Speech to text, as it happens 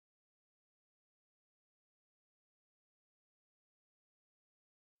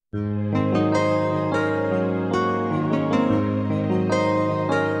Swinging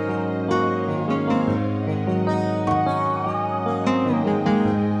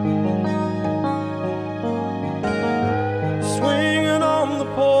on the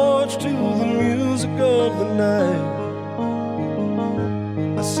porch to the music of the night,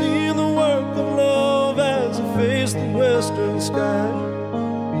 I see the work of love as I face the western sky.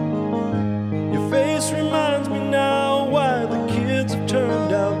 Your face reminds me now why the kids have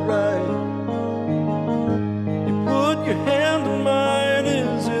turned out right. You put your hand in mine,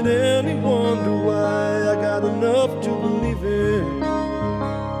 is it any wonder why I got enough to believe in?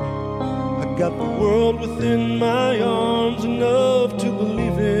 I got the world within my arms, enough to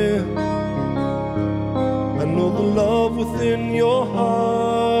believe in. I know the love within your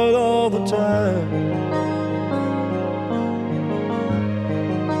heart all the time.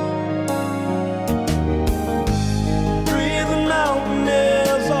 Breathing mountain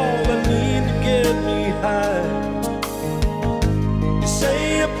air's all I need to get me high. You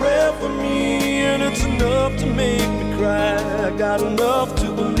say a prayer for me and it's enough to make me cry. I got enough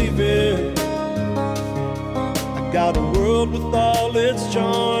to believe in. I got a world with all its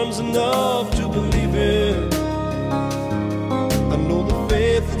charms, enough to believe in. I know the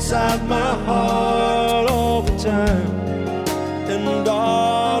faith inside my heart all the time. And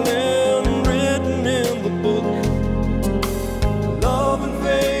darling, written in the book, love and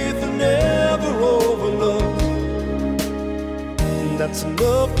faith are never overlooked. And that's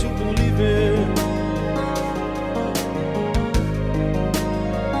enough to believe in.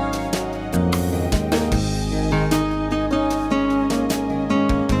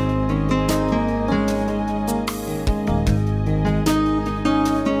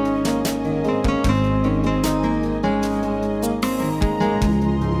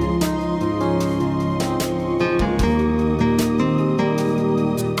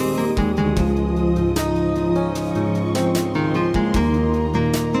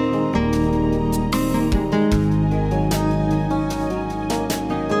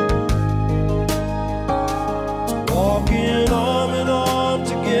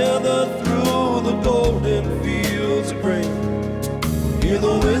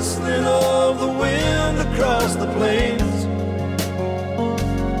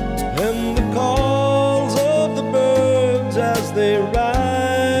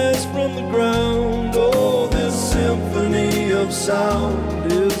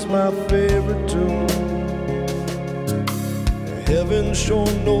 Sound is my favorite tune. Heaven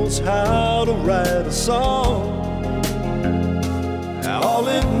sure knows how to write a song. All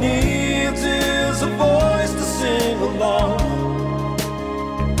it needs is a voice to sing along,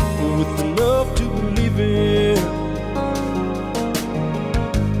 with enough to believe in.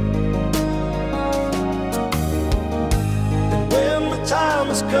 And when the time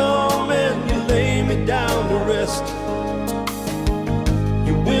has come and you lay me down to rest,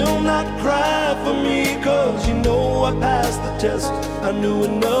 will not cry for me, 'cause you know I passed the test. I knew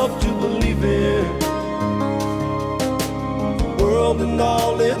enough to believe in the world and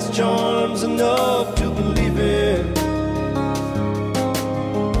all its charms, enough to believe in.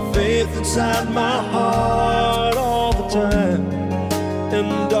 Faith inside my heart all the time.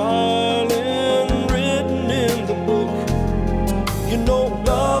 And darling, written in the book, you know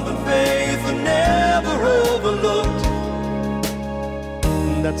love and faith are never overlooked.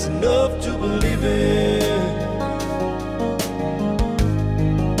 That's enough to believe in.